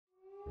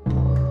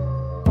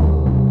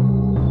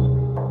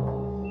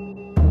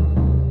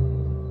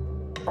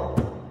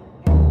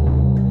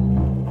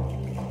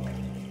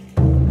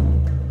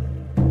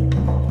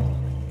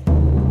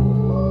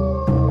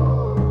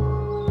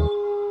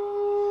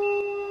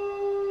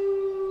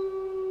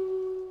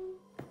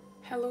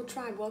Hello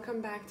tribe,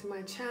 welcome back to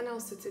my channel.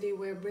 So today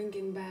we're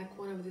bringing back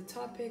one of the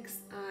topics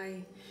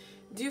I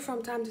do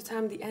from time to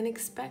time, the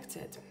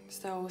unexpected.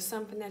 So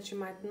something that you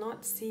might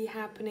not see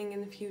happening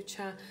in the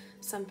future,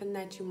 something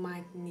that you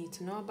might need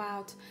to know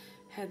about,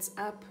 heads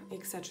up,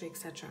 etc,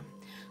 etc.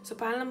 So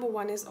pile number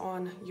 1 is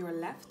on your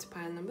left,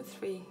 pile number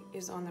 3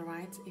 is on the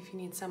right. If you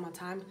need some more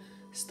time,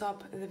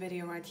 stop the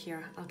video right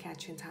here. I'll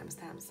catch you in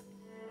timestamps.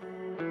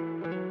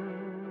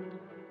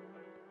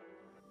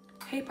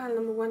 Hey pile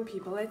number 1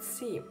 people, let's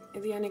see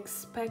the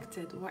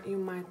unexpected, what you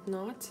might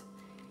not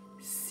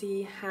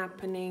see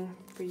happening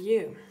for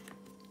you.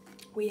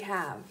 We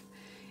have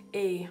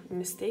a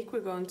mistake. We're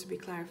going to be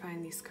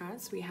clarifying these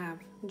cards. We have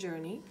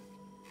journey.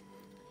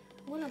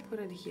 I'm gonna put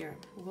it here.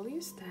 Will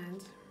you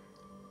stand?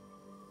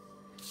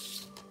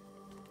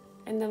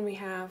 And then we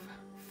have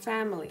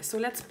family. So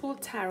let's pull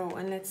tarot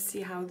and let's see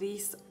how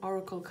these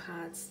oracle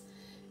cards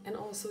and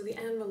also the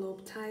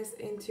envelope ties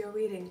into your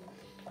reading.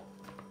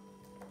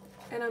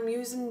 And I'm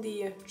using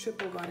the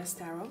Triple Goddess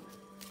Tarot.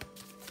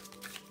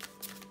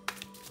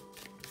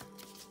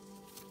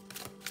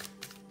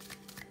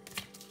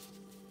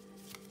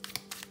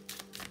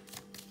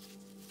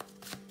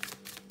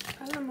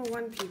 Pile number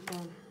 1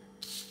 people.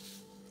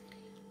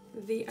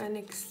 The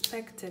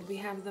unexpected. We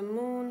have the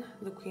Moon,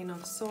 the Queen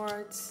of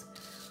Swords.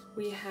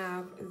 We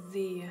have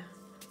the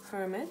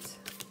Hermit.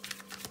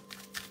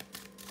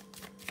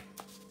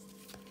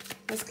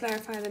 Let's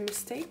clarify the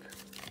mistake.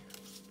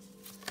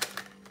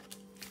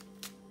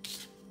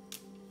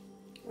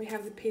 We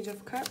have the Page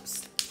of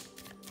Cups.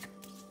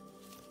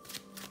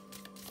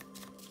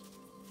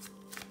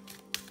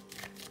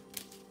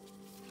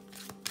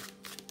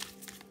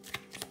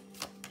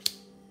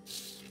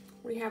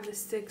 We have the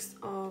Six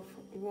of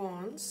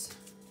Wands.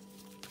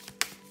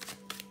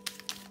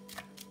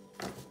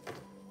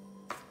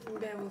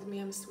 Bear with me,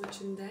 I'm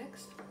switching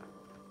decks.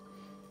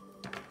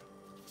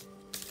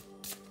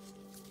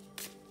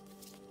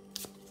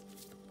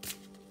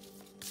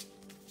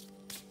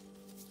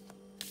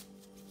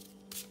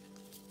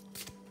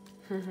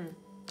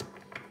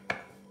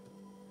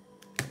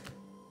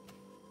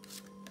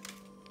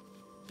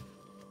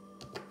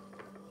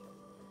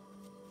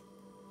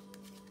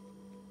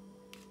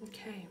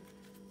 Okay.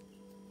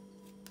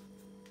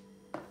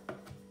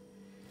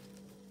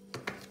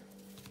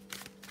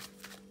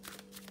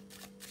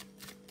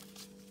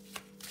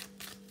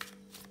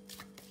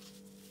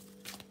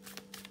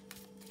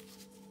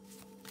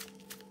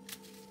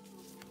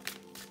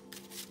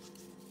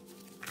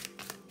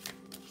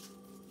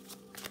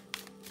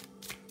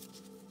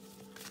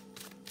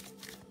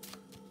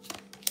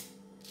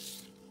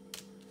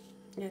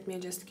 Let me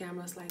adjust the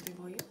camera slightly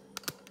for you.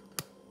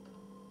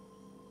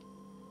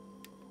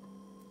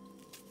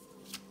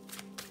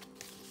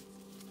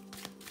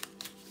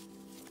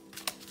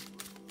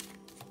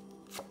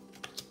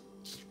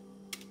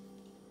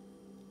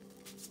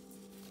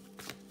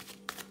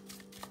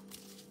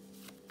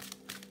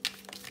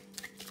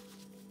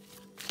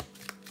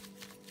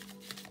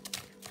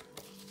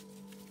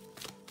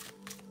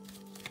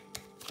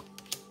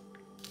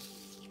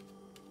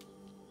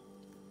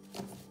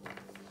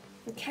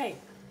 Okay.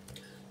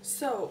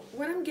 So,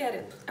 what I'm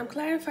getting, I'm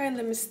clarifying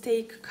the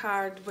mistake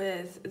card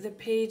with the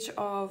Page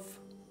of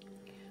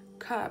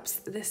Cups,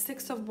 the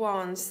Six of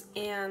Wands,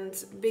 and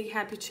big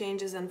happy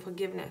changes and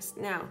forgiveness.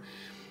 Now,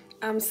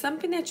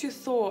 something that you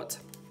thought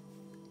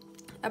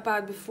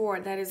about before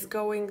that is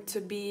going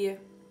to be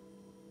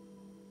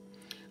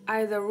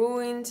either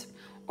ruined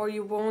or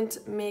you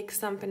won't make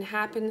something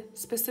happen,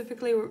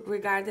 specifically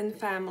regarding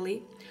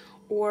family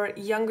or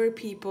younger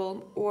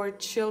people or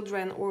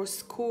children or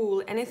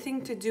school,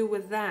 anything to do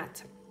with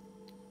that.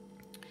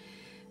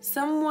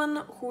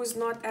 Someone who's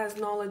not as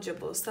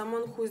knowledgeable,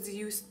 someone who's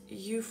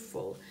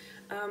youthful,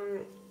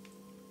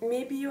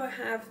 maybe you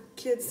have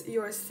kids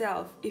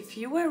yourself. If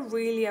you are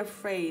really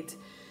afraid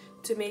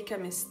to make a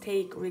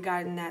mistake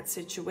regarding that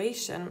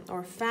situation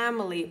or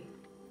family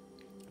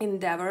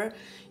endeavor,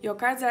 your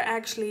cards are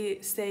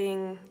actually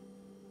saying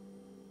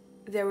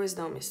there is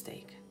no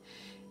mistake.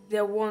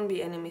 There won't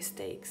be any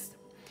mistakes.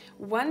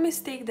 One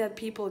mistake that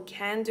people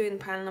can do in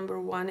pile number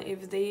 1,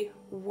 if they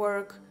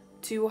work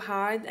too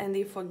hard and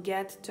they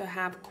forget to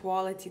have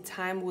quality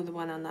time with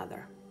one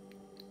another,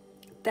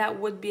 that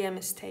would be a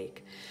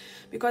mistake.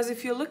 Because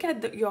if you look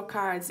at your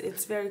cards,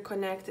 it's very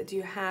connected.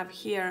 You have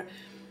here,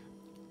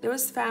 there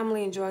is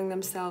family enjoying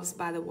themselves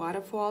by the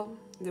waterfall,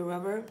 the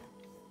river.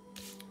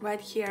 Right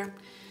here,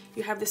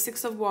 you have the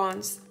Six of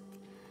Wands.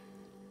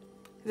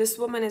 This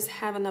woman is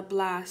having a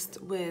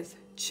blast with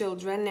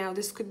children. Now,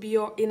 this could be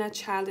your inner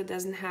child. It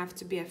doesn't have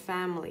to be a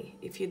family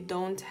if you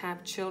don't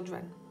have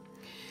children.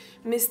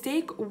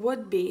 Mistake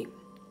would be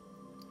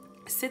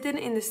sitting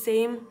in the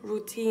same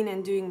routine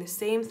and doing the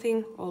same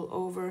thing all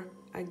over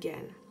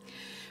again,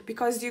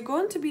 because you're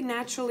going to be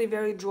naturally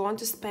very drawn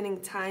to spending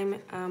time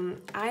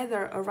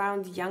either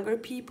around younger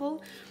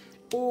people,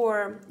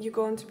 or you're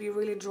going to be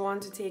really drawn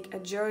to take a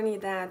journey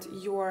that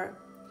your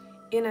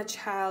inner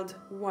child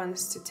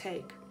wants to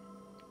take.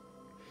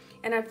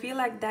 And I feel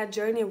like that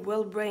journey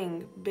will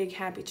bring big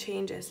happy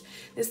changes.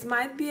 This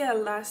might be a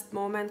last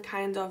moment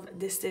kind of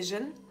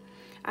decision.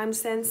 I'm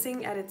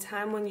sensing at a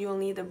time when you'll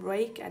need a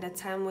break, at a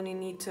time when you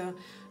need to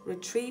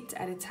retreat,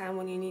 at a time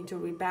when you need to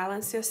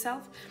rebalance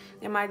yourself.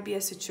 It might be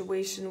a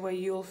situation where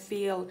you'll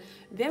feel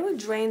very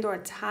drained or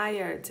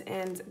tired,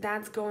 and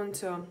that's going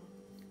to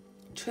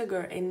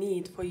trigger a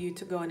need for you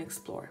to go and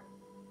explore.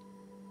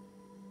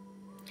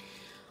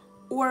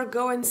 Or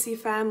go and see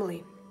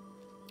family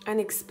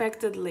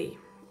unexpectedly.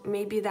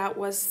 Maybe that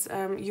was,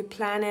 you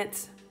plan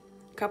it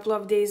a couple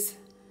of days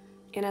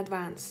in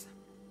advance.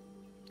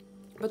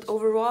 But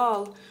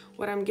overall,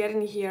 what I'm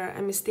getting here,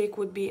 a mistake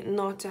would be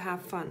not to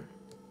have fun.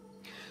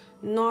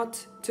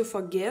 Not to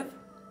forgive.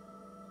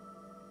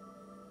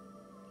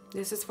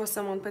 This is for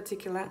someone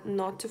particular.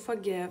 Not to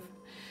forgive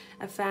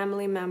a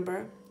family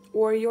member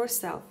or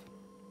yourself.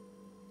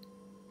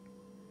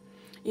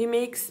 You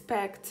may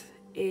expect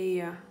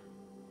a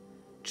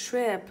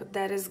trip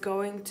that is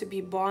going to be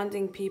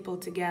bonding people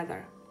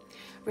together,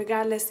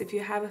 regardless if you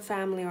have a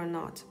family or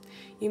not.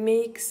 You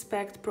may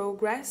expect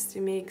progress,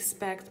 you may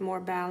expect more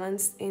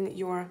balance in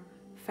your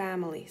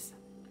families.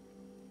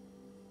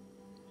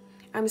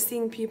 I'm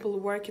seeing people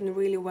working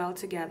really well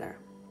together.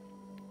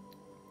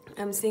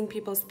 I'm seeing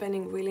people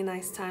spending really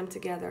nice time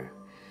together.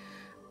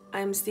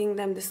 I'm seeing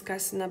them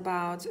discussing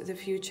about the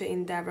future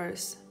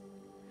endeavors.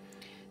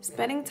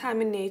 Spending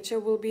time in nature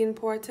will be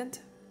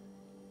important.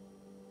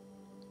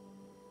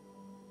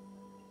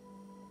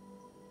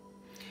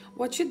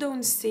 What you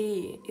don't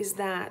see is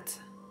that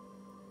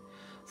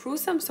through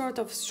some sort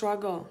of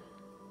struggle,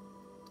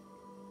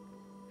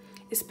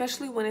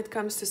 especially when it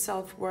comes to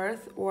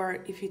self-worth, or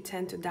if you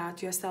tend to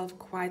doubt yourself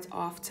quite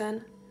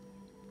often,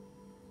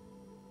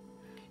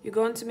 you're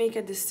going to make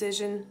a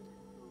decision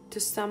to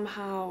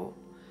somehow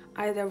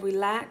either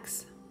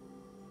relax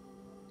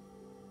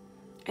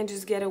and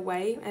just get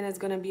away, and it's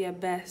going to be a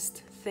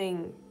best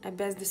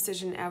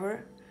decision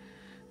ever.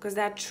 Because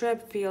that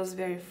trip feels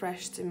very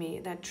fresh to me.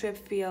 That trip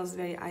feels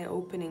very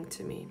eye-opening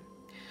to me.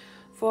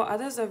 For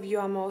others of you,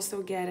 I'm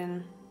also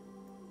getting...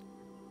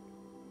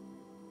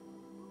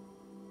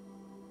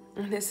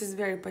 This is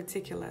very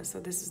particular,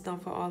 so this is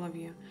not for all of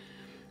you.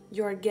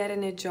 You're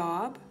getting a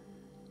job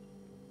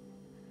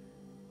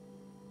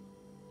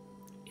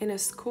in a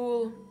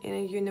school, in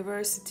a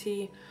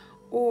university,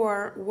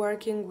 or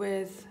working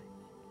with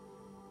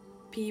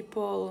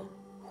people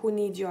who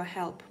need your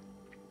help,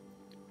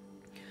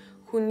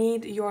 who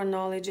need your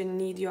knowledge and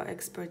need your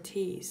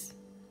expertise.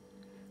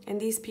 And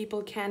these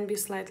people can be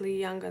slightly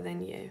younger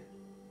than you.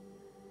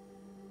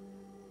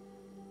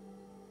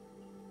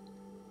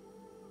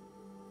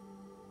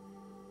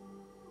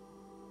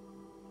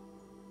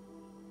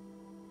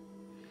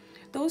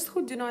 Those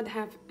who do not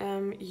have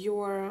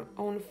your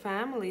own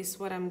families,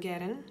 what I'm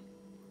getting,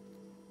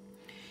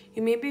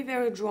 you may be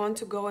very drawn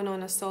to going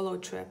on a solo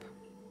trip.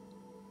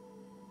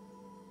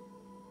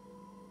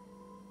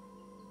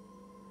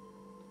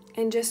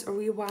 And just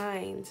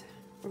rewind.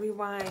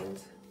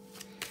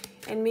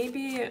 And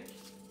maybe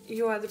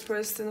you are the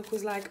person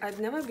who's like, I'd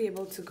never be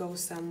able to go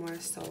somewhere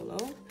solo.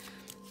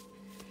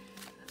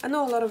 I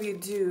know a lot of you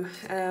do,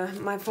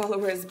 my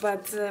followers,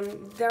 but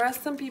there are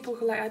some people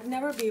who are like, I'd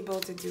never be able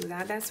to do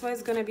that. That's why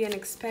it's going to be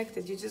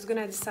unexpected. You're just going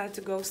to decide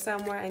to go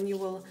somewhere and you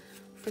will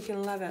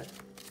freaking love it.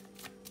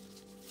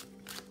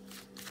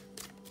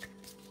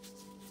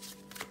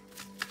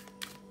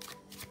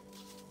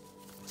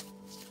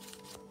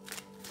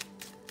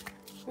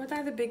 What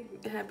are the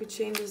big happy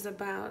changes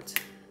about?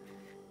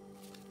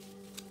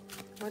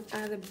 What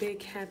are the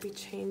big happy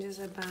changes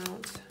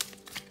about?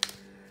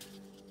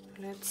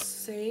 Let's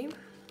see.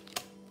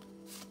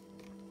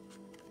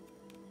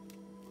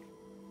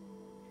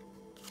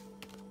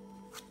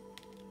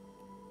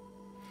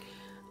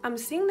 I'm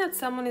seeing that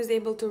someone is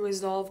able to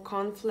resolve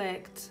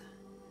conflict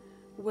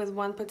with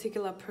one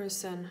particular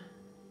person.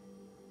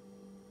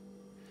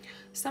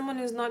 Someone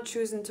is not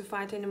choosing to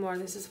fight anymore.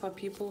 This is for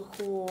people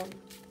who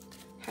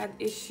had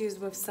issues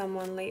with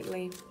someone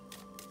lately.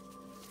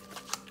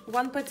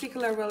 One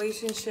particular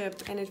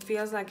relationship, and it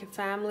feels like a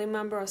family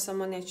member or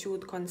someone that you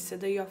would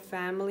consider your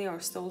family or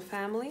soul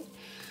family.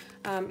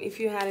 If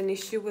you had an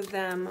issue with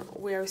them,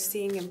 we're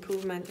seeing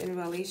improvement in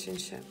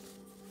relationship.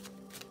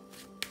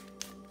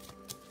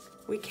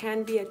 We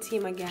can be a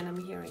team again,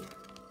 I'm hearing.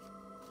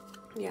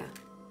 Yeah.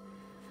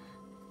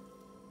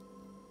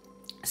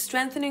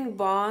 Strengthening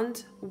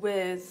bond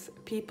with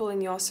people in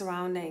your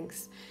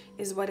surroundings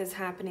is what is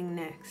happening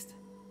next.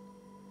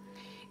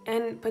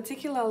 And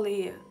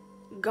particularly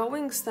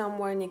going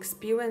somewhere and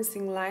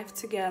experiencing life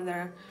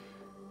together,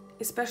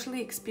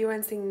 especially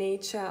experiencing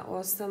nature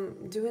or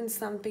doing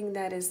something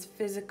that is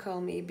physical,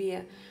 maybe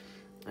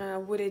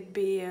would it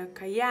be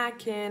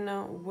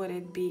kayaking, would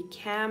it be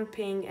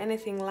camping,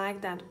 anything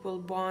like that will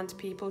bond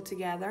people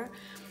together,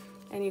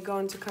 and you're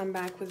going to come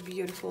back with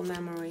beautiful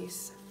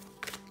memories.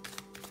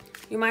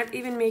 You might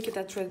even make it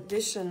a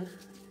tradition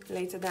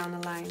later down the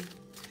line.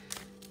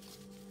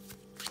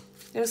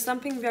 There's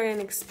something very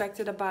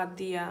unexpected about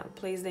the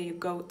place that you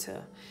go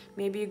to.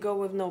 Maybe you go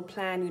with no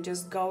plan, you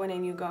just go in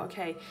and you go,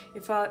 okay,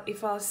 if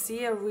I'll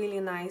see a really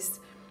nice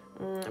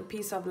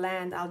piece of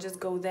land, I'll just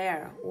go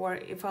there. Or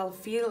if I'll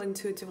feel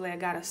intuitively I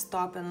gotta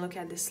stop and look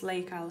at this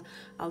lake,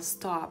 I'll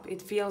stop.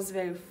 It feels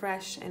very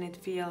fresh and it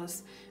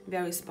feels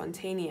very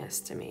spontaneous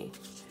to me.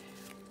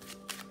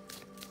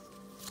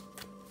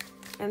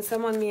 And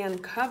someone may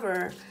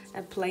uncover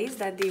a place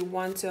that they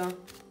want to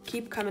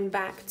keep coming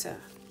back to.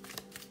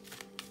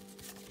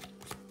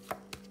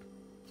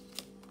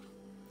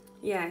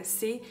 Yeah,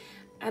 see,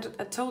 I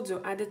told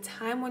you, at the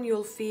time when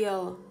you'll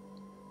feel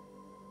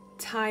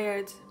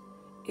tired,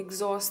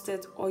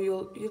 exhausted, or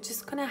you're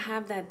just gonna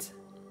have that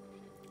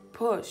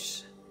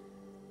push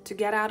to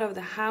get out of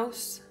the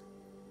house,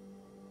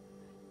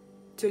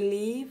 to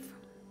leave,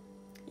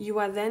 you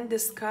are then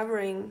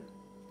discovering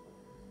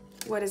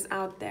what is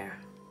out there.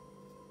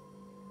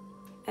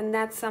 And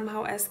that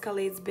somehow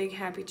escalates big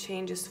happy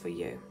changes for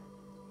you.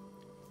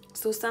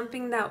 So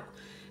something that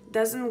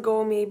doesn't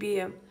go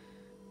maybe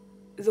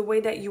the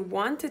way that you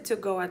want it to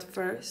go at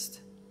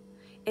first,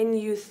 and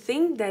you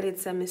think that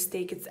it's a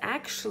mistake, it's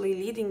actually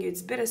leading you,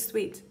 it's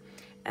bittersweet.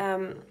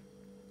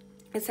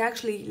 It's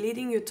actually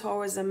leading you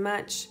towards a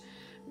much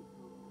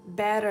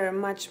better,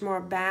 much more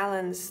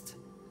balanced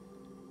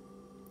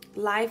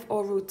life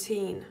or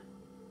routine.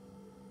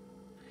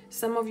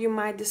 Some of you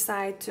might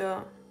decide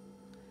to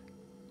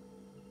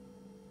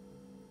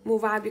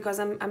move out because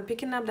I'm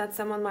picking up that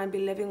someone might be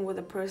living with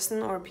a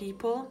person or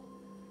people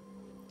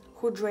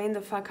who drain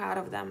the fuck out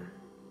of them.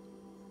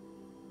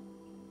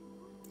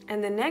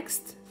 And the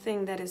next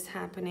thing that is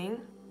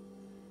happening,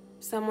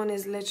 someone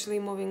is literally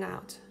moving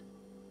out.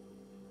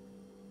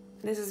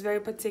 This is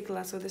very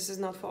particular, so this is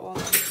not for all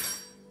of you.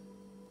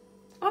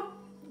 Oh,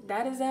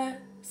 that is a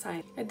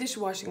sign. A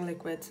dishwashing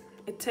liquid.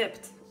 It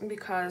tipped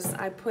because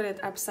I put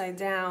it upside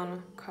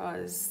down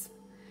because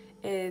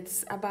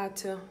it's about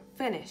to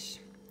finish.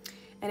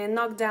 And it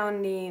knocked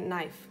down the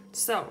knife.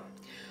 So,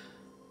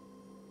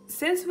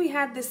 since we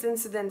had this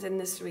incident in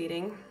this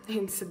reading,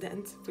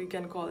 incident, we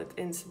can call it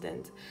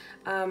incident,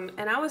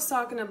 and I was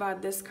talking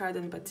about this card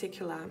in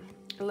particular.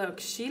 Look,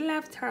 she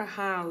left her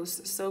house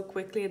so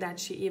quickly that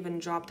she even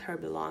dropped her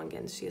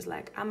belongings. She's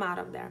like, I'm out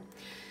of there.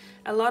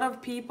 A lot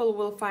of people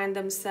will find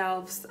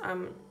themselves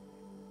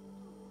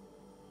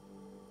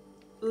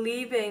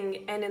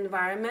leaving an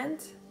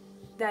environment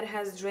that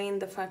has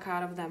drained the fuck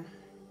out of them.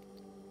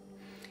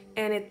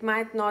 And it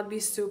might not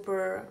be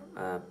super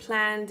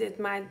planned. It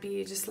might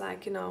be just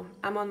like, you know,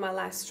 I'm on my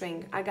last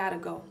string. I gotta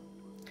go.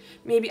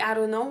 Maybe I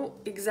don't know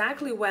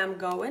exactly where I'm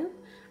going.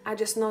 I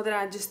just know that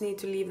I just need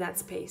to leave that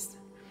space.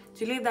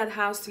 To leave that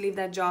house, to leave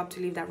that job, to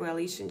leave that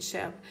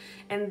relationship.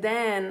 And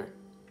then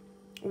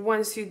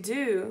once you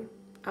do,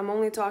 I'm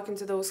only talking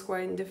to those who are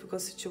in a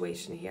difficult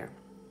situation here.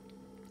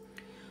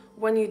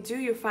 When you do,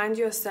 you find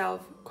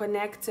yourself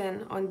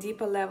connecting on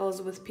deeper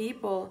levels with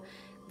people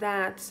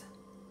that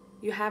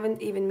you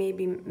haven't even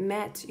maybe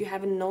met, you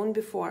haven't known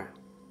before.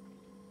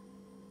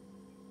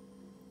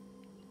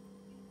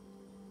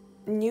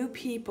 New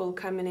people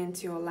coming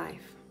into your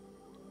life.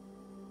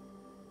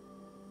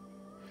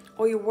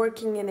 Or you're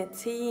working in a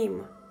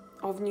team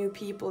of new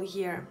people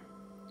here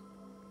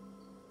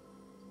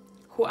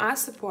who are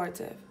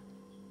supportive,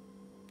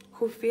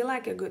 who feel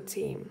like a good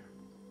team,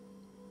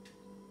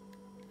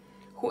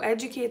 who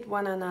educate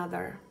one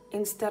another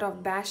instead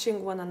of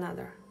bashing one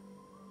another.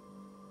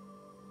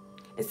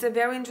 It's a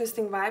very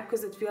interesting vibe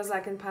because it feels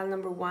like in pile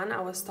number 1 I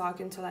was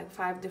talking to like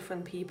 5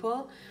 different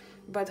people,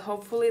 but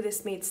hopefully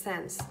this made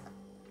sense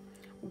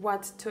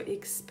what to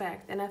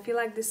expect. And I feel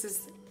like this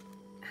is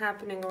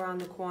happening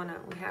around the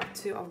corner. We have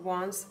 2 of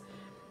Wands.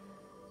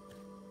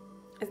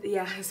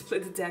 Yeah, I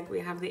split the deck. We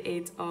have the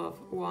 8 of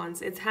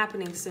Wands. It's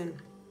happening soon.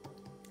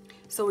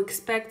 So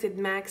expected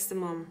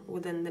maximum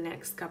within the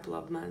next couple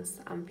of months,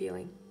 I'm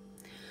feeling.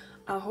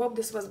 I hope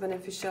this was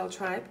beneficial,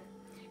 tribe.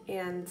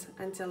 And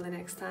until the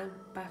next time,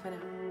 bye for now.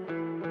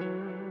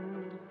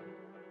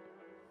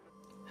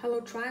 Hello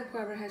tribe,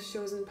 whoever has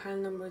chosen pile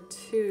number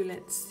 2,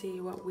 let's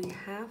see what we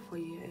have for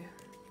you.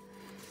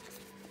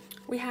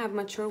 We have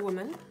mature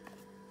woman.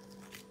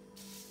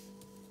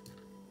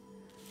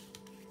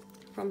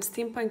 From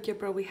Steampunk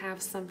Kipper we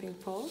have something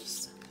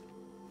false.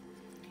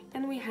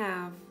 And we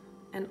have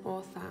an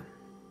author.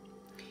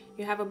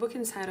 You have a book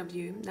inside of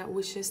you that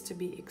wishes to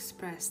be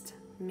expressed.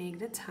 Make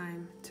the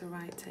time to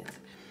write it.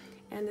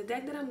 And the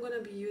deck that I'm going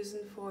to be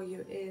using for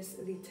you is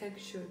the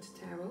Textured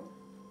Tarot.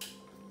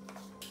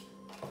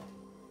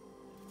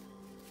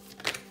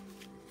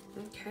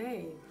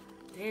 Okay,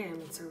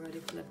 damn, it's already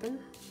flipping.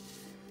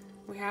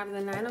 We have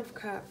the 9 of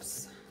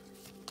Cups.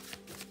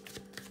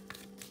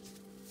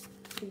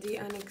 The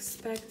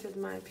unexpected,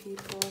 my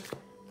people.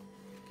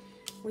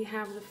 We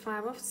have the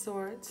 5 of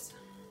Swords.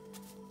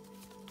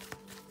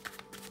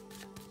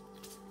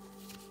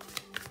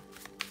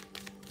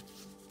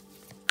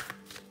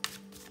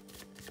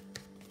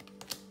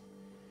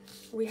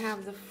 We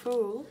have the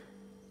Fool.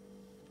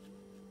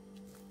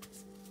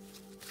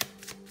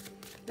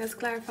 Let's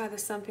clarify the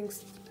something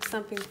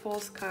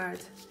false card.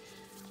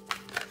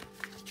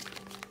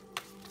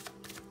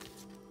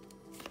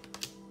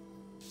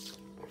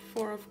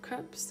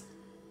 Cups.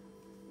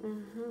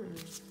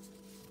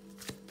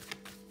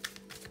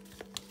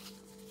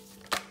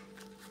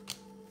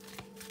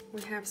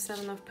 We have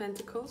 7 of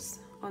Pentacles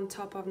on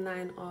top of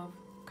 9 of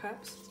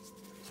Cups.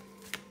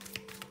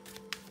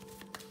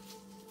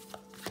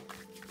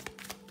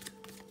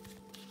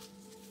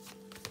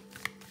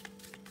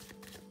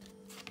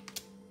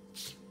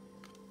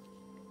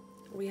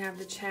 We have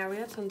the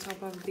Chariot on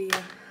top of the,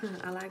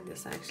 I like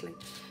this actually,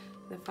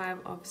 the 5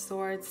 of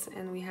Swords,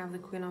 and we have the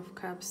Queen of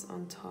Cups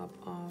on top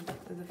of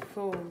the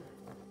Fool.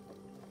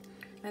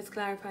 Let's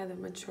clarify the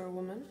mature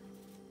woman.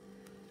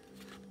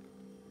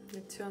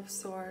 The 2 of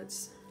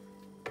Swords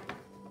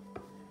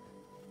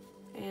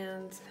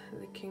and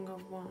the King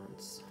of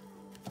Wands.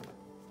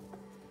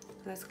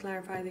 Let's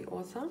clarify the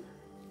author.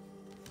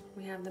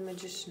 We have the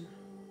Magician.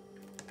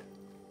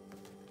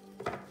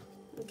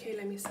 Okay,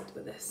 let me sit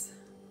with this.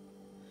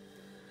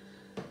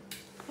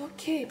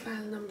 Okay,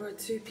 pile number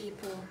 2,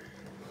 people.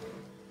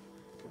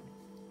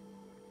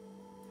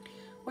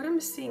 What I'm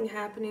seeing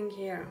happening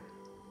here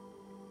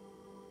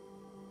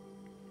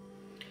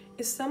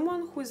is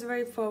someone who is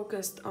very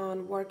focused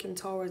on working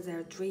towards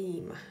their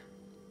dream.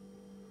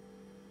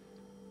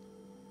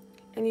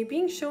 And you're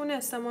being shown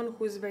as someone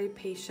who is very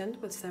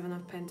patient with 7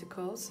 of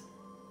Pentacles,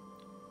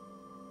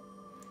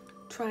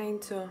 trying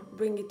to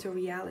bring it to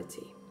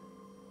reality.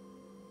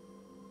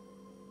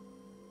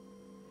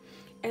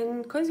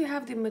 And because you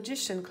have the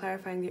Magician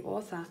clarifying the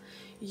author,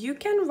 you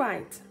can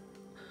write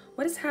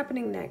what is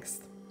happening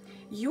next.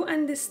 You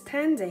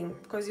understanding,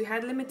 because you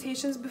had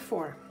limitations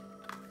before.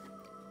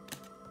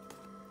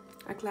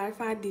 I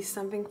clarified the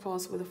something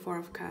false with the 4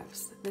 of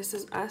Cups. This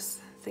is us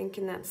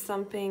thinking that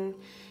something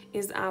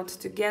is out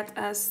to get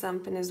us,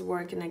 something is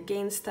working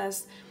against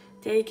us,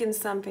 taking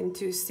something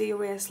too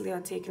seriously or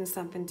taking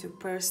something too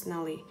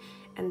personally.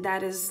 And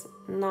that is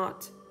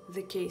not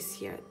the case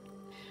here.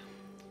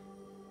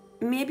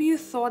 Maybe you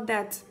thought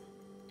that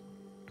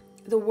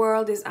the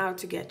world is out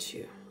to get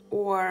you,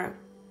 or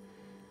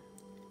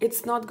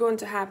it's not going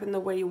to happen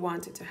the way you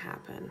want it to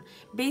happen.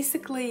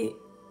 Basically,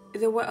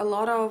 there were a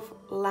lot of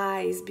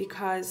lies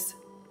because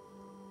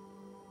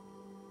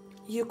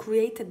you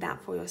created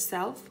that for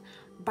yourself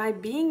by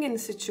being in a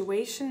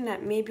situation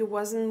that maybe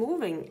wasn't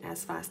moving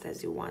as fast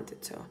as you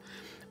wanted to.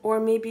 Or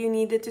maybe you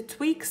needed to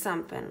tweak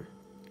something.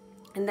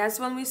 And that's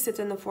when we sit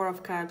in the 4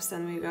 of Cups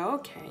and we go,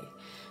 okay,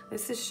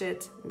 this is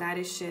shit, that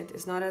is shit,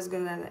 it's not as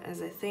good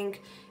as I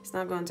think, it's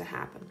not going to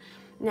happen.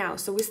 Now,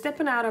 so we're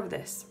stepping out of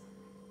this.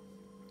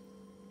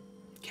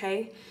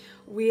 Okay?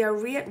 We're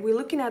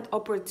looking at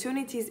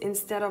opportunities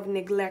instead of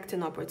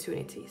neglecting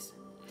opportunities.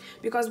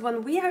 Because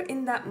when we are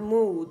in that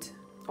mood,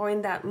 or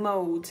in that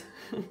mode,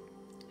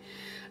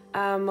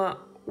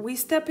 we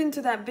step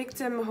into that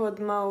victimhood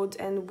mode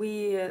and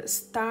we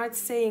start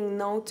saying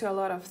no to a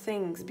lot of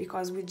things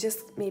because we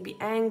just may be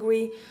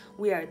angry,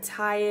 we are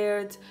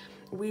tired,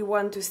 we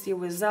want to see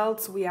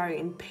results, we are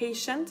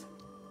impatient.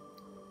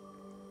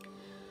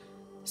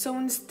 So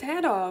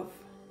instead of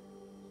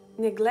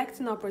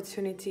neglecting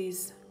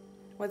opportunities,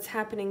 what's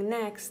happening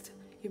next,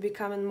 you're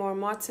becoming more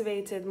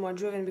motivated, more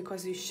driven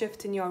because you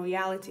shift in your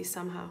reality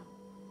somehow.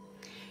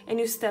 And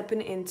you're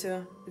stepping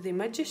into the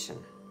Magician.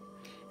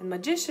 And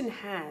Magician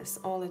has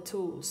all the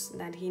tools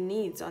that he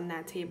needs on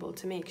that table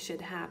to make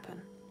shit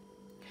happen.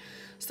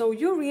 So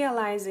you're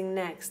realizing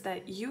next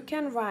that you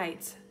can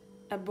write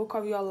a book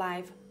of your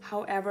life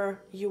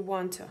however you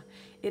want to.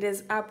 It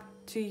is up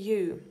to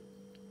you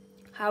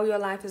how your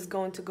life is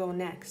going to go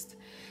next.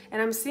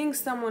 And I'm seeing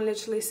someone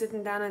literally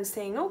sitting down and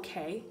saying,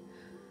 okay,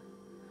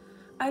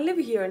 I live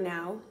here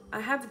now, I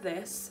have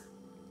this,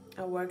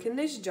 I work in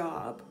this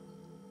job.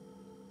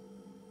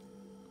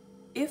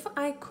 If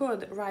I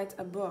could write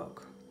a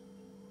book,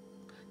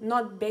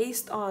 not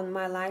based on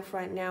my life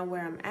right now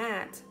where I'm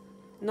at,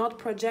 not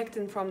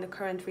projecting from the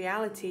current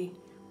reality,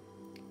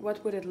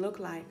 what would it look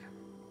like?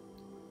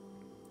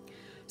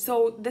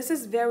 So this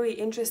is very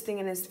interesting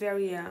and it's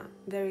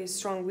very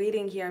strong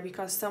reading here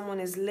because someone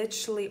is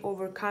literally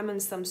overcoming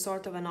some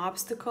sort of an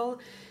obstacle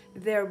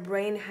their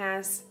brain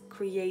has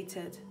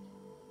created.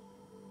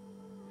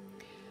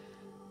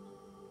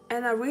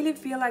 And I really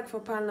feel like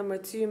for pile number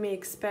 2, you may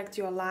expect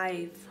your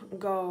life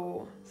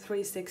go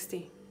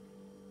 360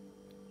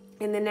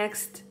 in the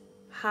next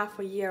half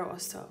a year or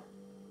so.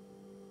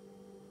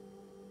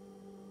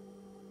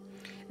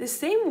 The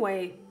same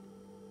way,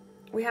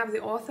 we have the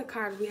author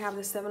card, we have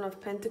the 7 of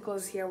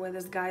Pentacles here where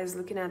this guy is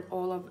looking at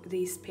all of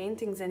these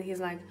paintings and he's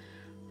like,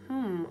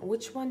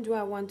 which one do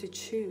I want to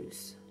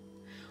choose?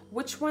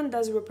 Which one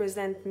does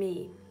represent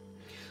me?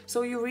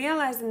 So you're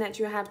realizing that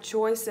you have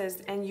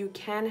choices and you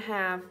can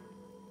have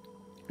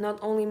not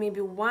only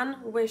maybe one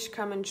wish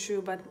coming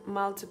true, but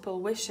multiple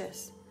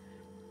wishes.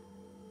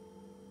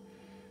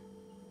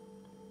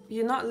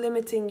 You're not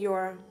limiting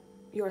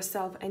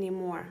yourself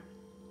anymore.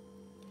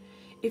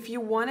 If you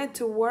wanted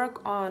to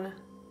work on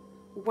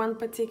one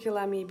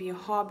particular maybe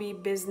hobby,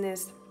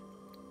 business,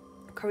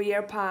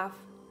 career path,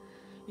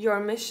 your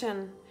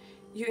mission,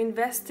 you're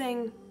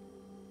investing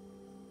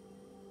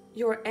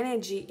your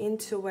energy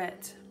into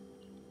it.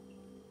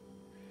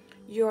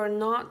 you're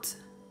not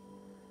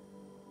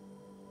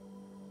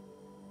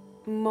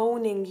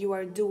moaning, you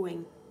are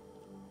doing.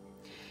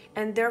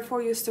 And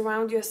therefore you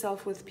surround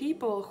yourself with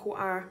people who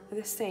are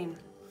the same.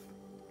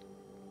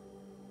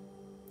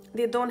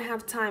 They don't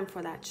have time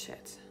for that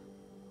shit.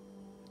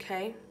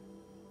 Okay?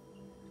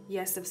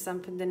 Yes, if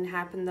something didn't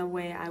happen the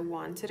way I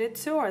wanted it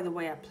to or the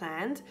way I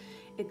planned,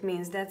 it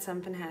means that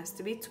something has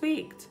to be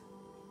tweaked.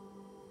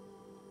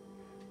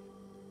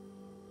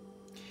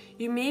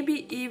 You may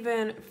be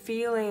even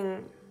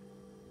feeling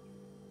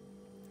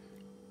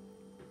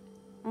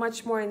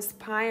much more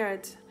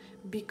inspired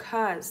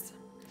because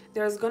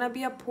there's gonna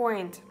be a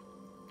point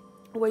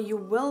where you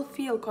will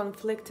feel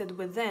conflicted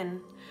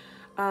within,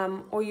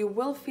 or you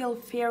will feel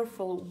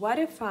fearful. What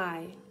if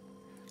I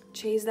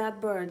chase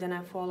that bird and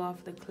I fall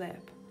off the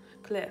cliff?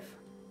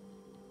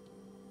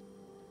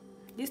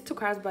 These two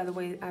cards, by the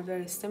way, are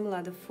very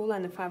similar, the Fool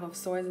and the Five of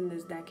Swords in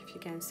this deck, if you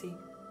can see.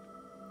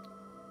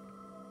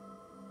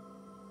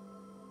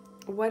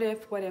 What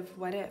if?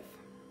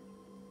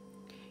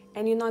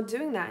 And you're not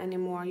doing that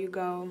anymore. You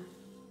go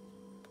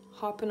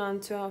hopping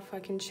onto a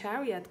fucking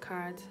Chariot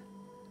card.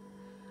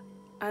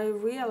 I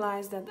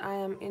realize that I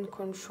am in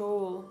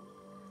control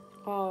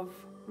of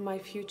my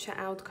future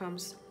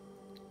outcomes.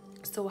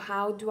 So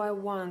how do I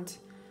want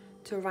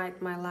to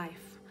write my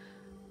life?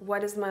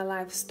 What is my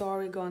life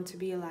story going to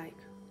be like?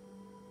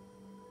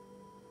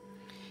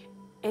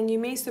 And you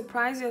may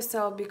surprise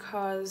yourself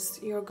because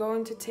you're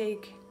going to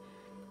take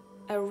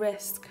a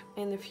risk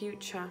in the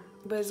future,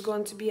 but it's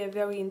going to be a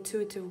very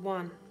intuitive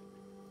one.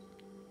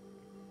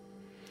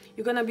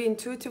 You're going to be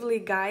intuitively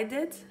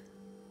guided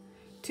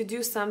to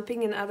do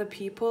something in other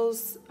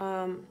people's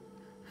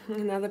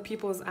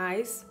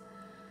eyes,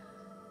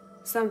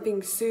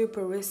 something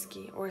super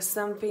risky or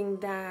something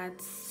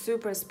that's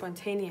super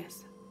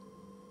spontaneous.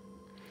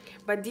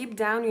 But deep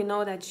down, you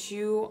know that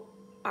you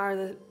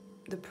are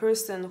the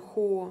person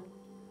who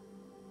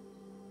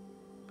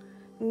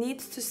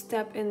needs to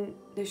step in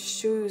the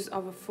shoes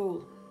of a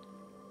fool.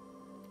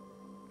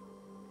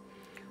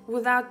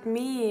 Without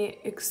me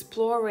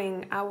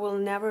exploring, I will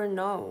never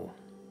know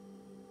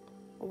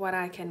what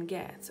I can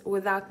get.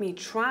 Without me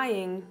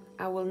trying,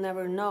 I will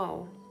never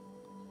know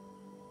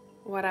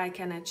what I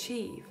can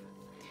achieve.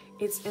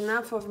 It's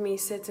enough of me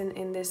sitting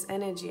in this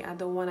energy. I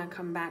don't want to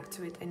come back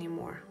to it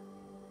anymore.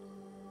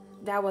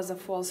 That was a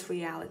false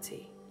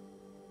reality.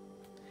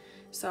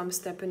 So I'm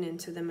stepping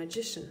into the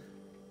Magician.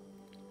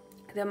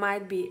 There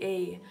might be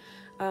a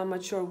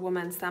mature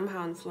woman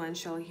somehow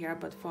influential here,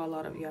 but for a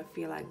lot of you, I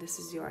feel like this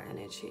is your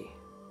energy.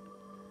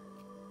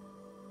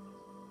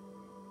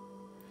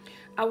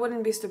 I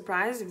wouldn't be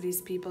surprised if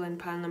these people in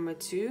pile number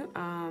 2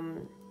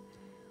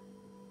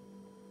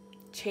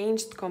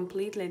 changed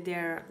completely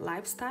their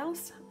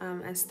lifestyles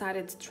and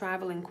started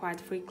traveling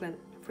quite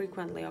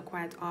frequently or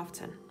quite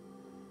often.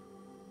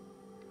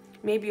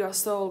 Maybe your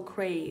soul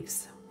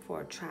craves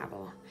for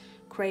travel,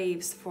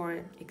 craves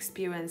for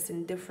experience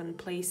in different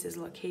places,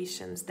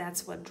 locations.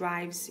 That's what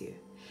drives you.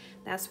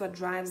 That's what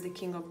drives the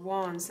King of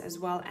Wands, as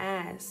well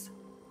as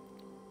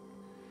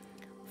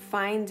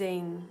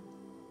finding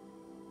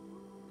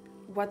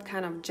what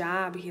kind of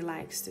job he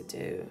likes to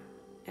do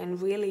and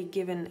really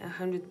giving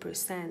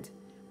 100%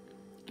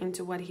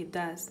 into what he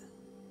does.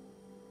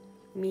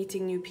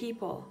 Meeting new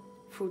people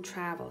through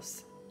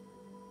travels.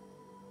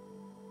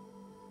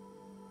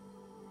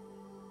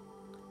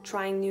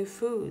 Trying new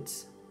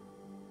foods.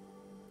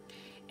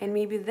 And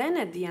maybe then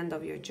at the end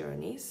of your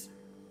journeys,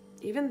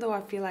 even though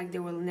I feel like they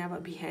will never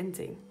be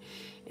ending,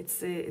 it's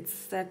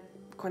that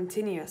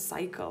continuous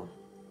cycle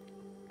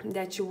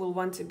that you will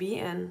want to be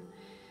in.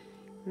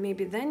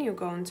 Maybe then you're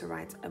going to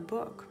write a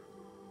book,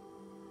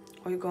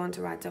 or you're going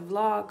to write a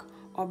vlog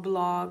or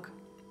blog.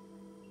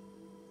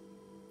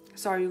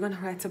 Sorry, you're going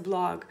to write a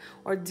blog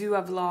or do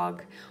a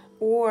vlog,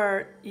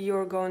 or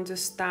you're going to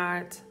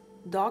start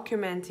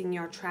documenting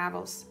your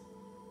travels,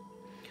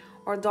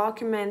 or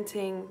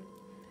documenting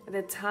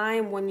the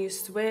time when you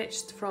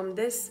switched from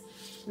this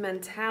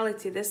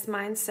mentality, this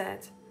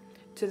mindset,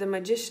 to the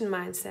Magician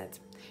mindset,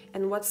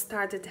 and what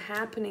started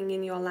happening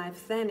in your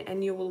life then,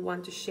 and you will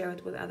want to share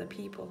it with other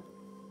people.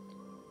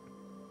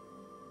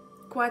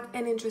 Quite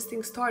an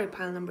interesting story,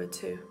 pile number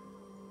 2.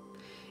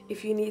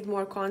 If you need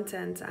more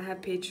content, I have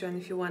Patreon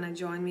if you want to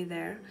join me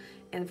there.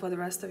 And for the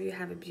rest of you,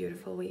 have a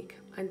beautiful week.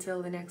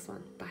 Until the next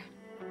one. Bye.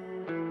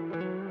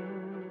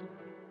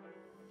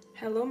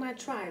 Hello, my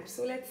tribe.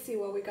 So let's see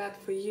what we got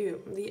for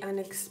you. The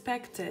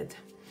unexpected.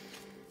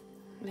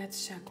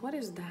 Let's check. What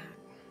is that?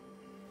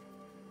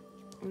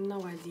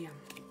 No idea.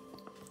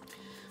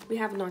 We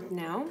have not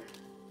now.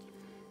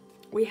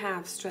 We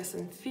have stress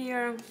and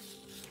fear.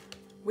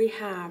 We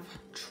have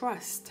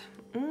trust.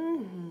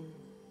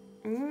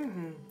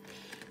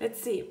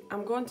 Let's see.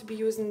 I'm going to be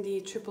using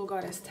the Triple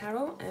Goddess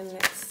Tarot, and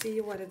let's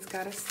see what it's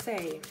got to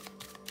say.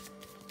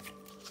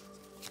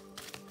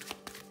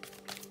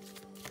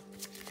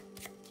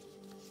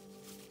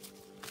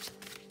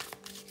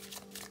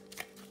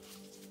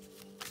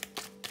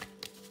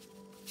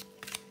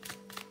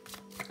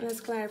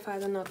 Let's clarify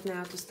the knot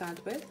now to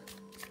start with.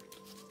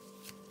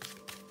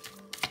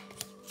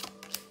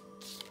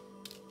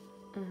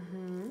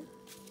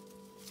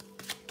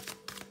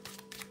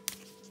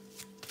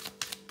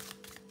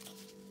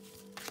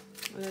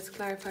 Let's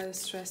clarify the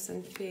stress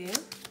and fear.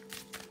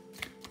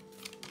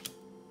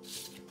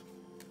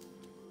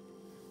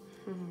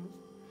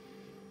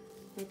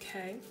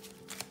 Okay.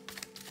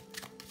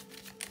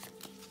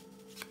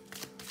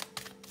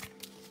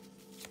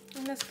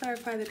 And let's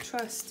clarify the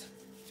trust.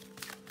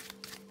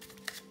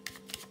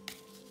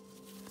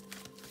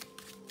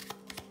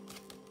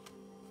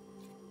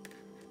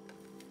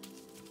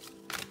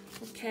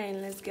 Okay,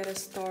 let's get a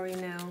story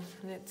now.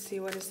 Let's see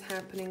what is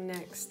happening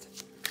next.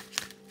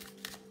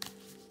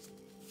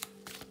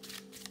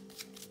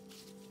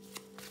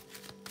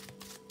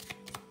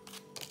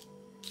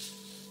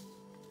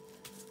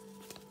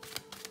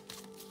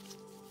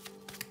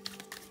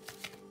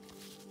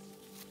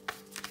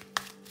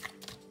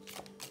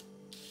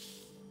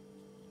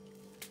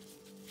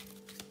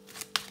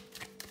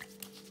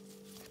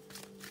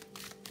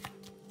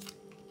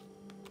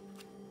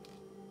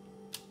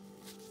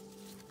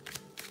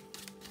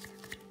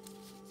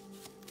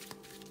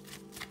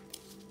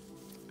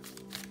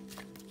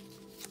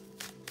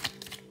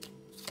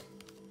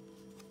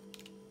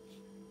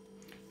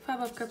 Five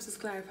of Cups is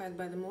clarified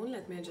by the moon.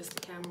 Let me adjust the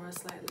camera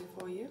slightly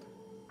for you.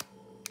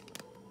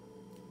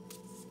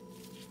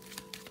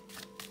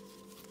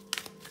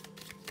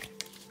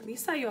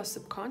 These are your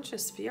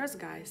subconscious fears,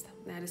 guys,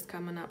 that is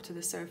coming up to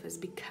the surface,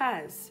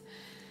 because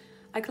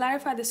I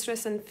clarified the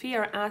stress and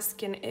fear,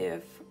 asking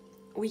if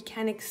we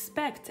can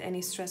expect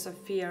any stress or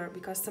fear,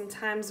 because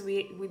sometimes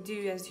we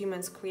do as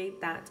humans create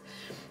that.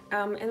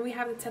 And we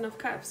have the Ten of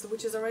Cups,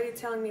 which is already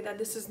telling me that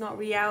this is not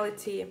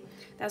reality.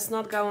 That's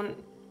not going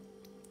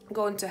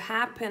to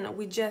happen.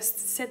 We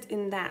just sit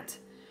in that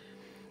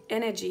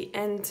energy,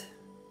 and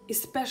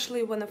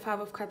especially when the Five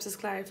of Cups is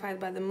clarified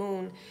by the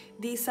moon,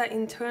 these are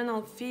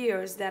internal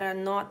fears that are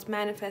not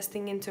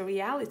manifesting into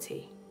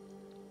reality.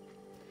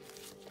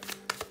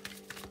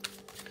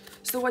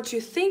 So what you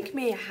think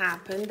may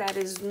happen that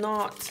is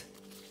not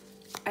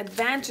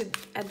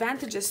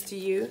advantageous to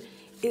you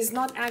is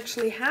not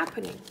actually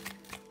happening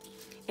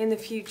in the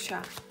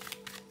future.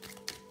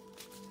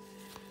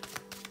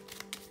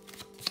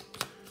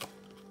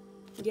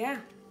 Yeah.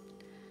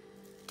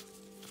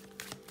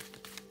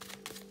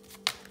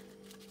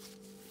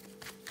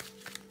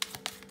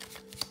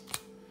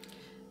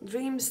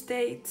 Dream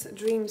state,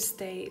 dream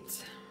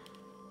state.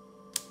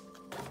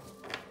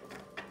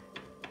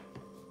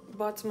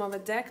 Bottom of a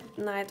deck,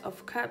 Knight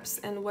of Cups,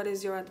 and what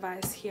is your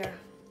advice here?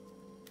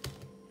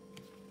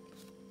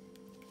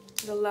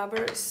 The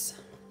Lovers,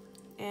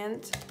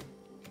 and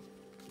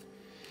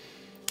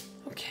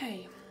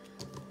okay.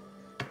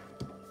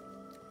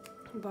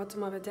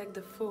 Bottom of a deck,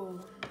 the Fool.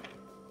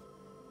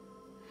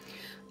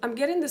 I'm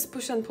getting this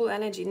push and pull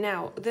energy.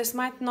 Now, this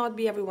might not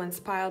be everyone's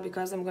pile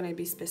because I'm going to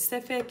be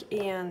specific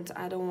and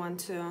I don't want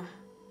to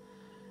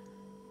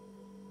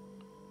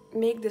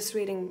make this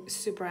reading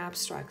super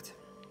abstract.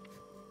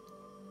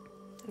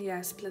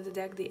 Yeah, split the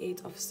deck, the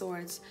Eight of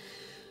Swords.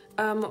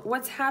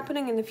 What's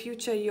happening in the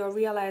future, you're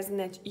realizing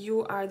that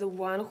you are the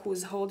one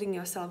who's holding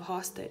yourself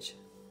hostage.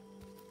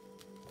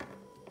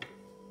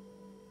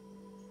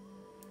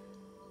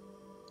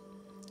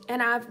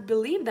 And I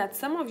believe that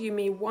some of you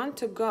may want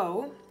to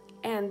go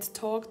and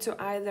talk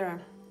to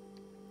either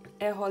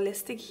a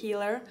holistic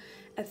healer,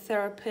 a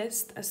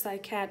therapist, a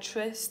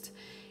psychiatrist,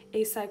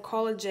 a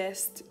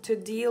psychologist to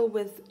deal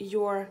with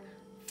your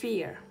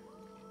fear.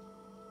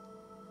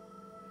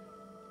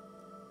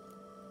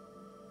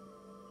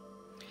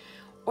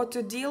 Or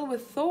to deal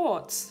with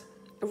thoughts.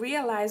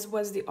 Realize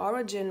what's the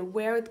origin,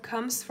 where it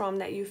comes from,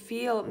 that you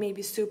feel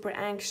maybe super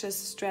anxious,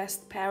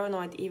 stressed,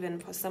 paranoid even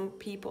for some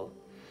people.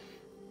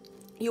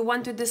 You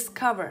want to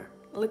discover.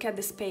 Look at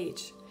this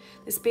page.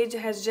 This page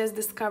has just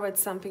discovered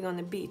something on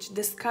the beach.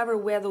 Discover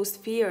where those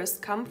fears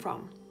come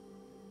from.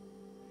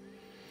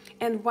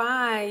 And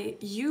why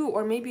you,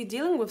 or maybe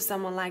dealing with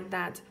someone like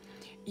that,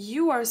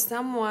 you are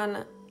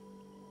someone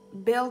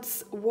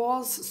builds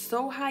walls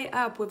so high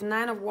up with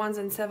Nine of Wands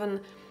and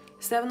Seven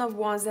of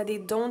Wands that they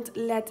don't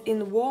let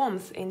in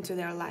warmth into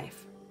their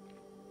life.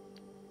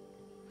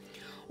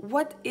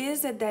 What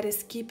is it that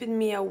is keeping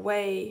me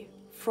away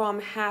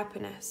from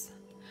happiness?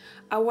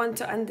 I want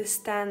to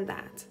understand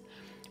that.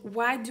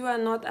 Why do I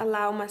not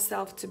allow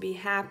myself to be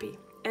happy?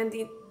 And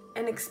the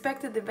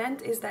unexpected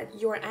event is that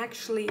you're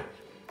actually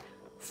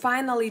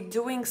finally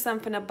doing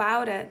something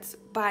about it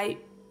by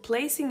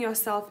placing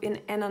yourself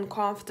in an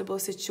uncomfortable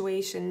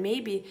situation,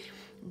 maybe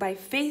by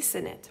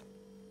facing it,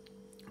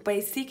 by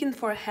seeking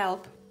for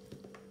help,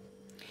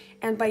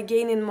 and by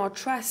gaining more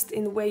trust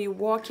in where you're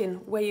walking,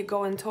 where you're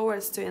going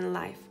towards to in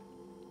life.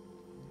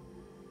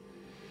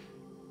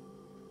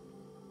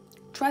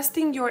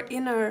 Trusting your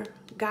inner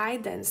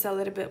guidance a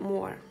little bit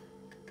more.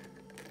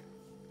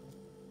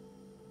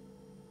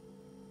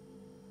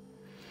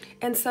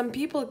 And some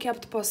people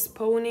kept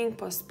postponing,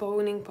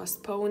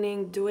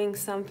 doing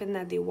something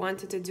that they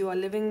wanted to do or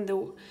living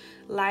the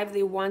life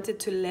they wanted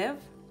to live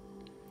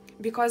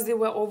because they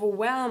were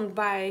overwhelmed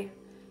by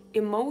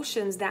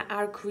emotions that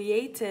are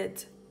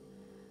created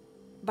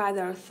by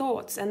their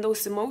thoughts, and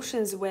those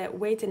emotions were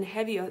weighing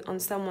heavy on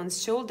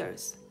someone's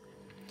shoulders.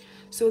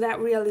 So that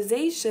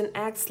realization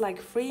acts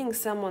like freeing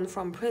someone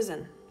from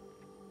prison.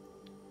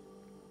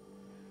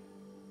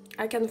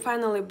 I can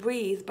finally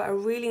breathe, but I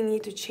really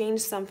need to change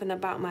something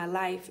about my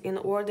life in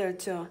order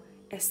to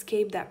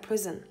escape that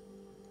prison.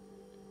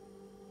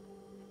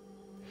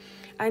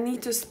 I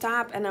need to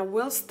stop, and I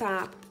will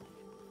stop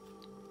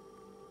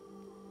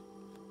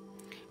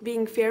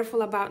being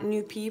fearful about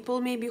new people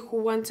maybe who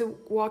want to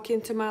walk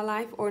into my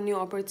life, or new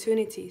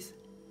opportunities.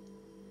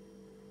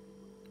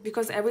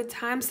 Because every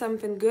time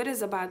something good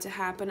is about to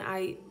happen,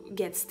 I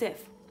get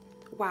stiff.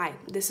 Why?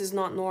 This is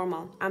not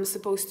normal. I'm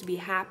supposed to be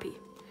happy.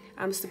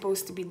 I'm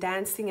supposed to be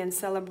dancing and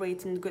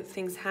celebrating good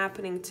things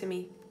happening to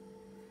me.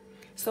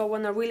 So I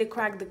want to really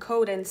crack the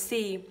code and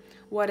see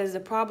what is the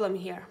problem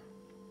here.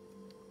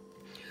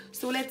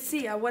 So let's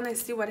see. I want to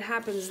see what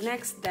happens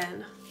next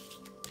then.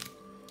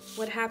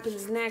 What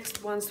happens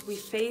next once we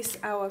face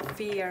our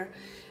fear.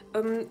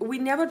 We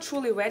never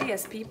truly ready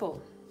as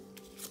people.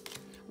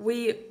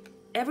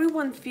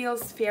 Everyone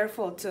feels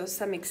fearful to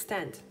some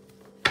extent.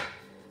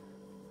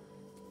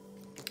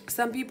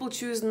 Some people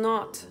choose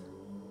not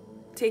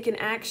taking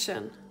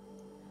action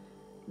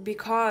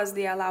because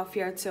they allow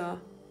fear to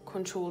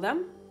control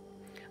them.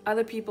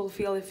 Other people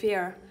feel the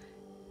fear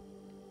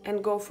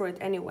and go for it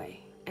anyway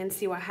and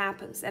see what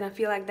happens. And I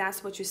feel like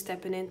that's what you're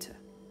stepping into.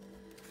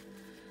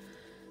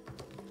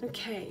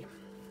 Okay,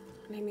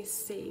 let me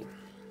see.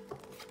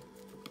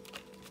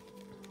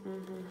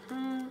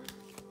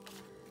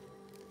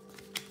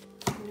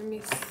 Let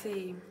me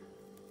see.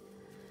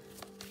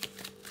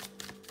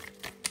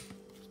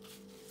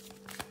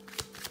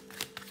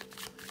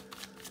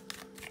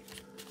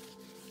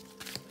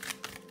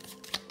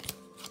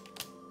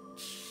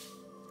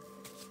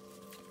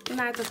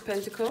 Knight of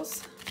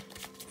Pentacles.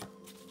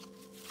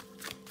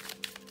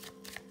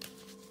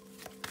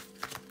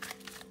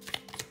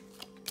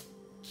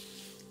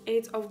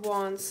 Eight of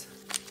Wands.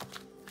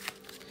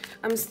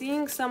 I'm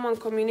seeing someone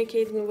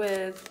communicating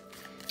with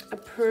a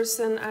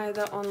person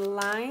either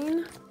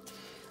online,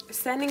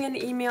 sending an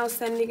email,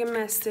 sending a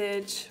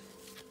message,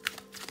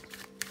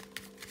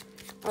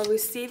 or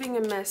receiving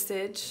a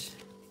message.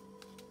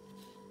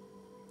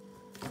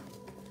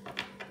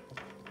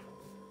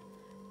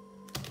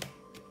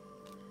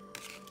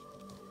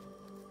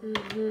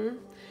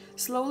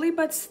 Slowly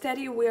but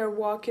steady, we are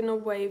walking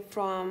away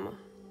from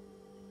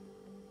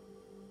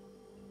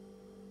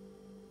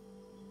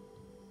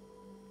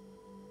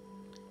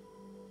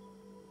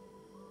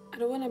I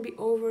don't want to be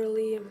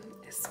overly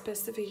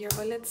specific here,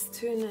 but let's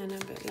tune in a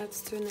bit.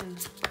 Let's tune in.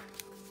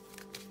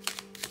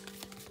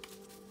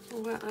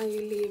 What are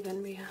you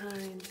leaving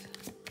behind?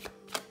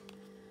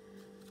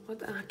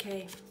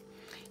 Okay.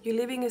 You're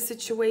leaving a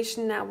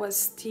situation that was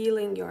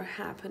stealing your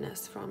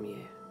happiness from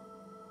you.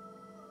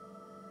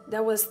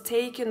 That was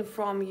taken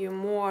from you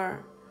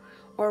more,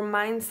 or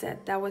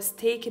mindset that was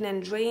taken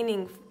and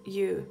draining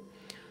you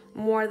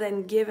more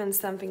than giving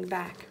something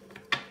back.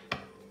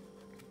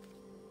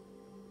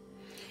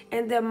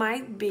 And there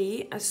might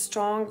be a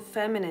strong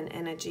feminine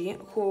energy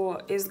who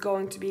is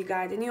going to be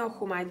guiding you, or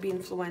who might be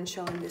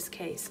influential in this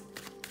case.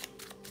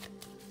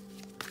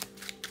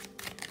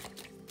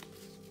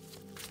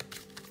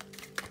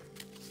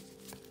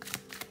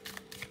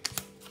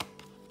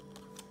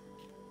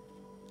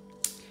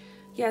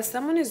 Yeah,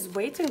 someone is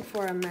waiting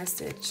for a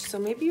message. So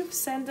maybe you've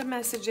sent a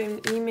message,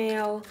 an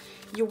email,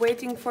 you're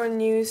waiting for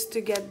news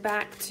to get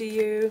back to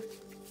you,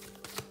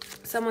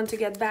 someone to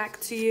get back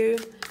to you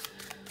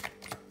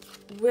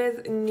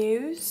with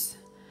news.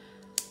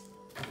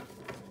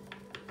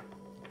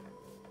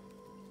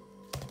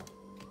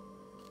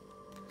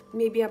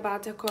 Maybe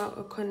about a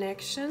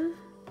connection,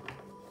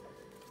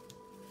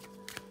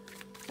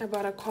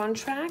 about a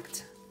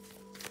contract.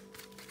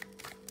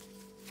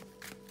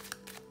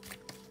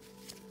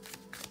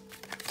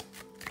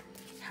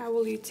 How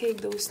will you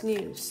take those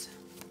news?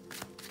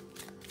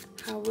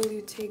 How will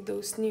you take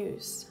those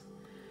news?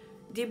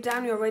 Deep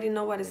down, you already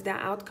know what is the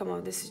outcome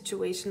of the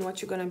situation,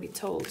 what you're going to be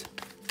told.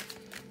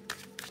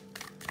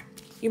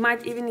 You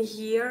might even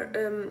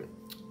hear,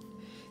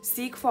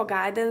 seek for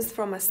guidance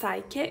from a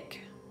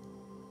psychic.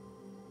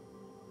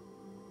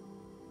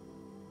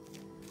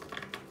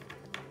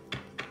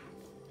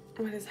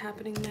 What is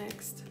happening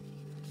next?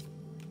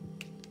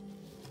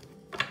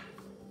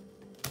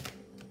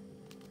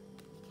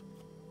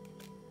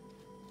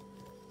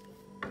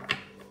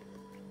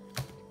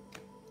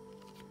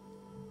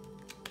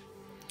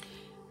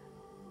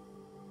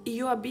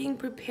 You are being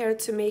prepared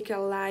to make a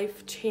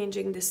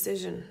life-changing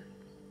decision.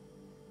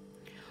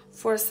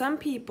 For some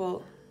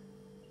people,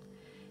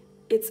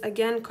 it's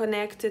again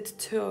connected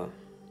to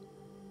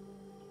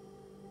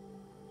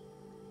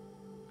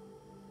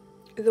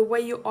the way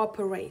you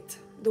operate,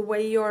 the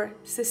way your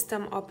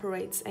system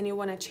operates, and you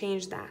want to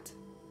change that.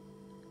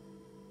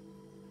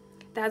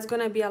 That's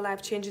going to be a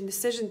life-changing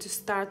decision to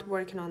start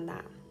working on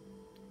that.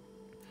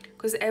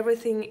 Because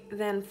everything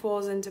then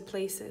falls into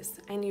places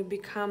and you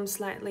become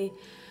slightly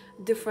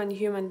different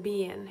human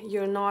being.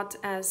 You're not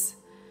as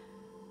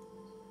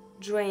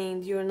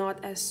drained, you're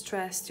not as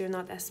stressed, you're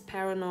not as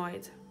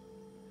paranoid.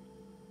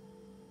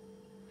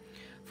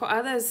 For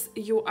others,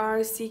 you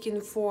are seeking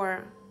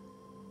for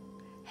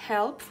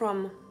help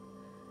from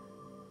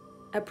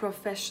a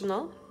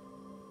professional,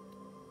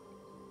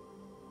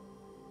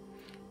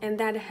 and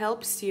that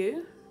helps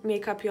you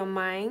make up your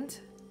mind,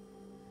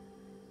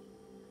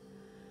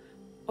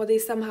 or they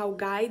somehow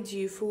guide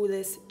you through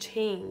this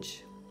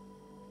change.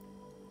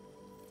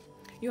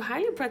 You're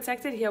highly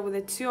protected here with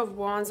the Two of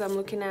Wands. I'm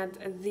looking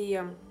at the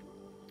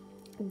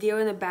deer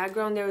in the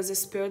background. There is a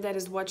spirit that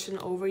is watching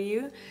over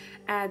you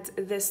at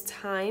this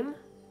time.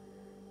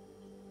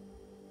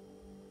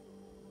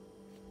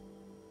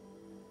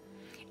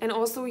 And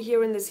also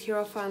here in this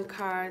Hierophant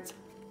card,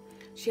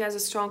 she has a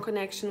strong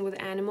connection with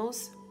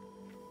animals.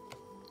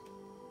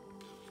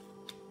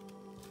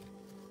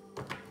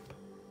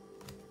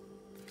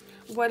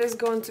 What is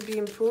going to be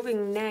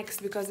improving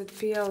next? Because it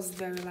feels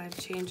very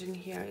life-changing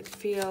here. It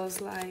feels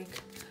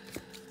like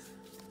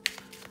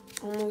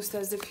almost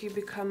as if you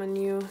become a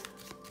new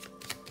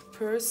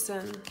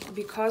person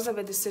because of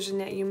a decision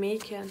that you're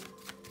making.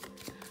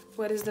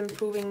 What is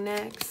improving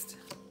next?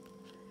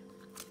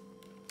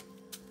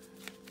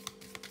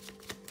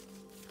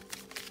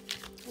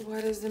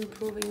 What is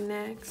improving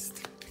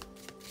next?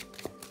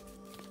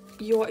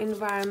 Your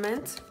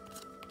environment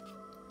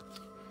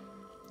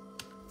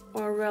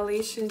or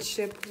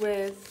relationship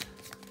with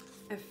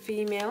a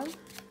female,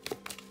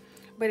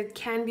 but it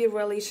can be a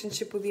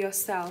relationship with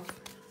yourself.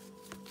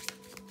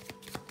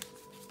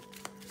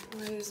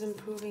 What is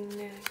improving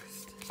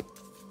next?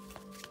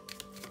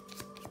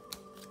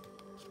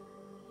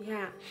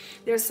 Yeah,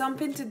 there's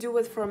something to do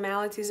with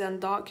formalities and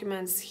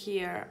documents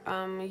here.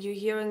 You're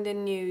hearing the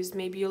news,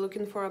 maybe you're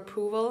looking for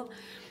approval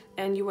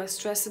and you are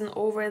stressing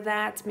over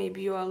that.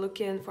 Maybe you are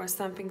looking for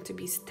something to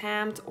be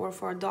stamped or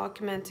for a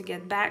document to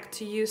get back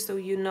to you so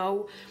you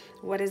know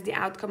what is the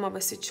outcome of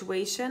a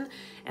situation.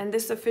 And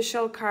this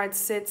official card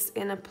sits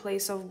in a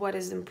place of what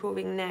is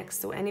improving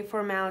next. So any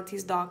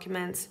formalities,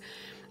 documents,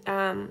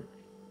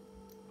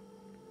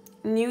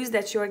 news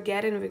that you're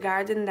getting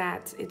regarding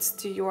that, it's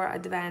to your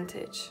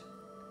advantage.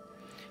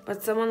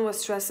 But someone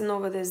was stressing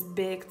over this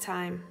big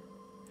time.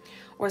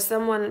 Or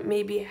someone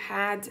maybe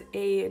had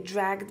a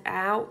dragged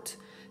out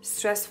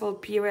stressful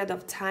period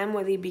of time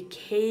where they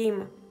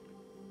became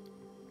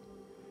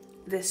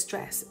the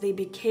stress, they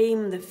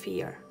became the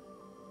fear.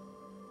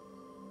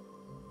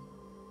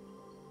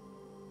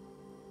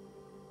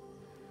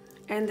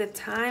 And the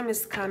time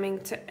is coming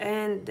to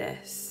end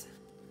this.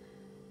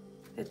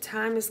 The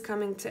time is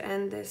coming to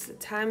end this. The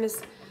time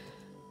is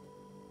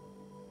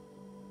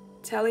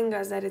telling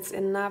us that it's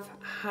enough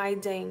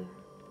hiding.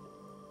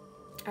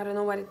 I don't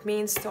know what it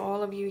means to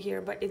all of you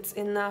here, but it's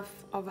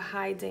enough of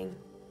hiding.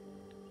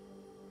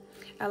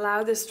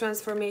 Allow this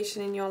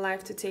transformation in your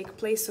life to take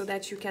place so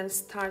that you can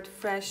start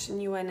fresh,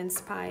 new, and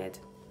inspired.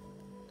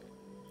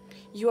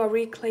 You are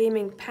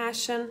reclaiming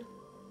passion.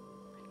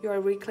 You are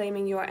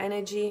reclaiming your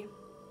energy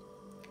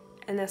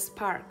and a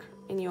spark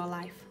in your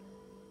life.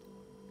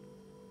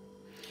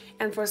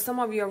 And for some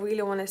of you, I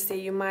really want to say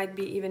you might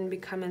be even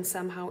becoming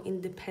somehow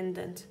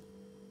independent.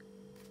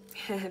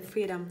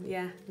 Freedom,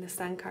 yeah, the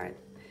Sun card.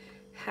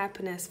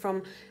 Happiness.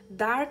 From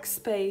dark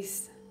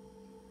space,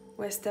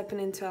 we're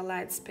stepping into a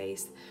light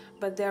space.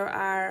 But there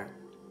are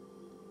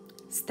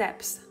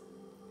steps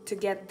to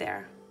get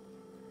there.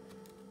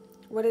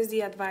 What is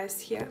the advice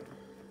here?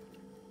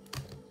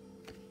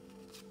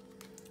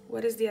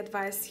 What is the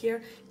advice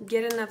here?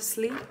 Get enough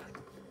sleep.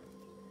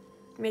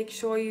 Make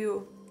sure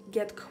you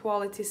get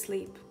quality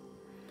sleep.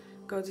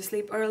 Go to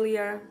sleep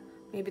earlier.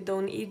 Maybe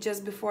don't eat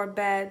just before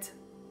bed.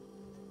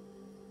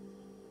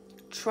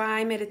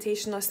 Try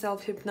meditation or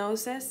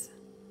self-hypnosis.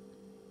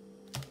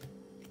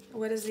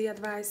 What is the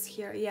advice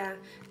here? Yeah,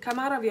 come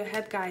out of your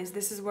head, guys.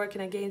 This is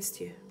working against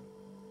you.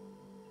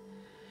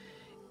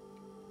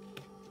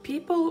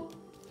 People,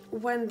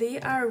 when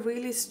they are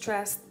really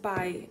stressed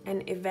by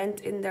an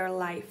event in their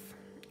life,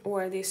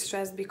 or they're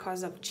stressed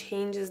because of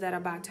changes that are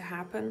about to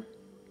happen,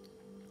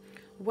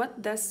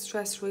 what does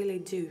stress really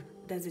do?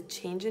 Does it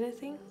change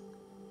anything?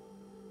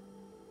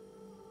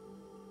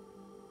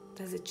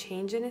 Does it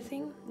change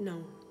anything?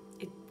 No.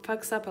 It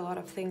fucks up a lot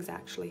of things,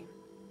 actually.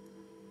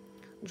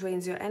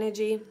 Drains your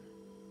energy.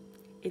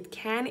 It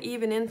can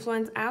even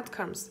influence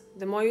outcomes.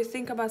 The more you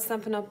think about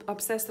something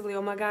obsessively,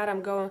 oh my God,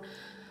 I'm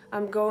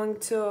going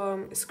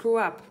to screw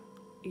up.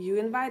 You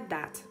invite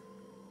that.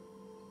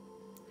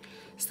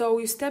 So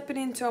you're stepping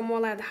into a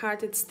more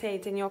light-hearted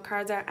state, and your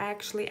cards are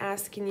actually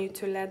asking you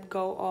to let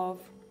go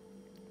of.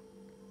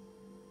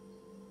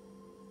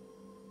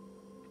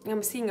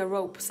 I'm seeing a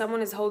rope.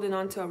 Someone is holding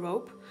on to a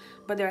rope,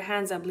 but their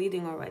hands are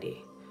bleeding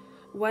already.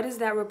 What is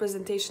that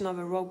representation of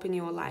a rope in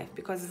your life?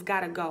 Because it's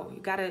gotta go. You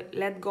gotta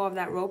let go of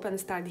that rope and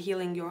start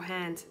healing your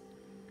hand,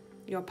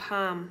 your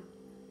palm.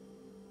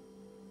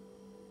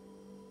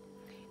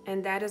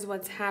 And that is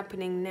what's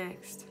happening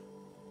next.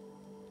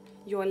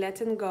 You're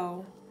letting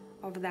go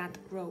of that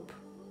rope.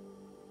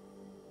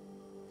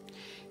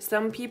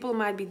 Some people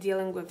might be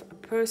dealing with a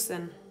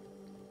person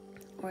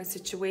or a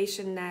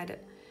situation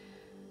that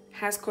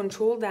has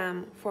controlled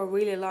them for a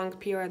really long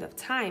period of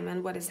time,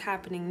 and what is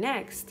happening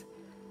next,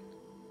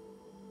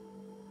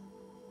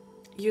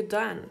 you're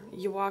done.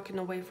 You're walking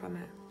away from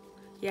it.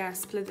 Yeah,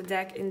 split the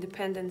deck,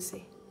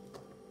 independency.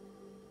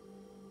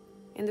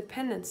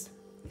 Independence.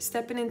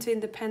 Stepping into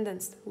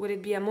independence. Would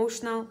it be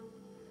emotional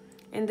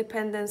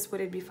independence?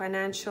 Would it be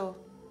financial?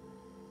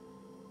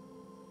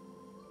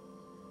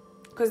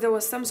 Because there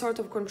was some sort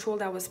of control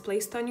that was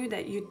placed on you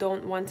that you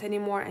don't want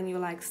anymore, and you're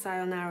like,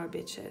 sayonara,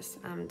 bitches.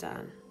 I'm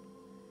done.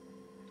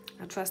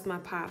 I trust my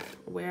path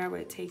wherever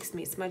it takes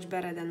me. It's much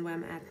better than where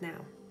I'm at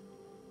now.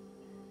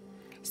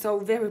 So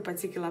very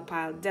particular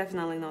pile,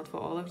 definitely not for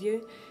all of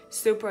you.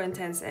 Super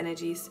intense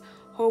energies.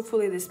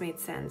 Hopefully this made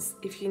sense.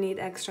 If you need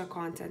extra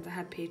content, I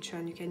have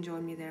Patreon, you can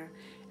join me there.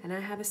 And I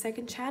have a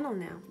second channel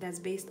now that's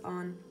based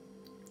on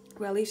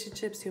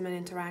relationships, human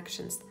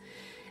interactions.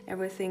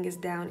 Everything is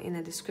down in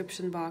the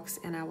description box,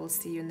 and I will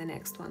see you in the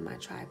next one, my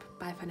tribe.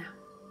 Bye for now.